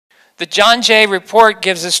The John Jay report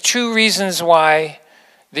gives us two reasons why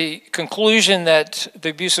the conclusion that the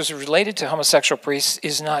abuse was related to homosexual priests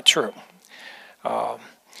is not true. The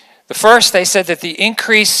first, they said that the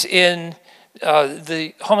increase in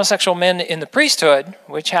the homosexual men in the priesthood,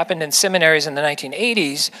 which happened in seminaries in the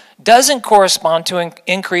 1980s, doesn't correspond to an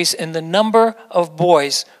increase in the number of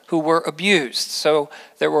boys who were abused. So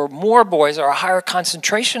there were more boys, or a higher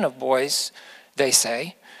concentration of boys, they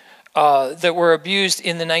say, that were abused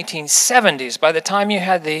in the 1970s. By the time you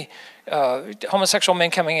had the homosexual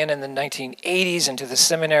men coming in the 1980s into the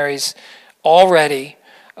seminaries, already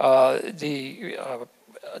the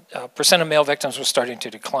percent of male victims was starting to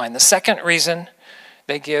decline. The second reason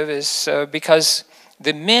they give is because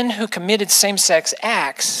the men who committed same-sex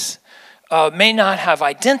acts may not have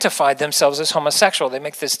identified themselves as homosexual. They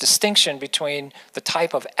make this distinction between the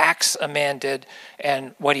type of acts a man did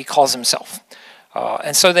and what he calls himself.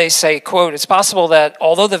 And so they say, quote, "It's possible that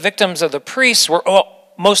although the victims of the priests were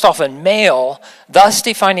most often male, thus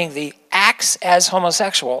defining the acts as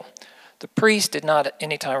homosexual, the priest did not at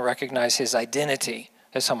any time recognize his identity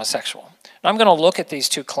as homosexual." Now, I'm going to look at these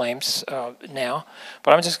two claims now,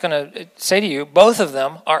 but I'm just going to say to you, both of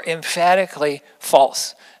them are emphatically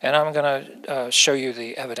false, and I'm going to show you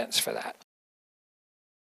the evidence for that.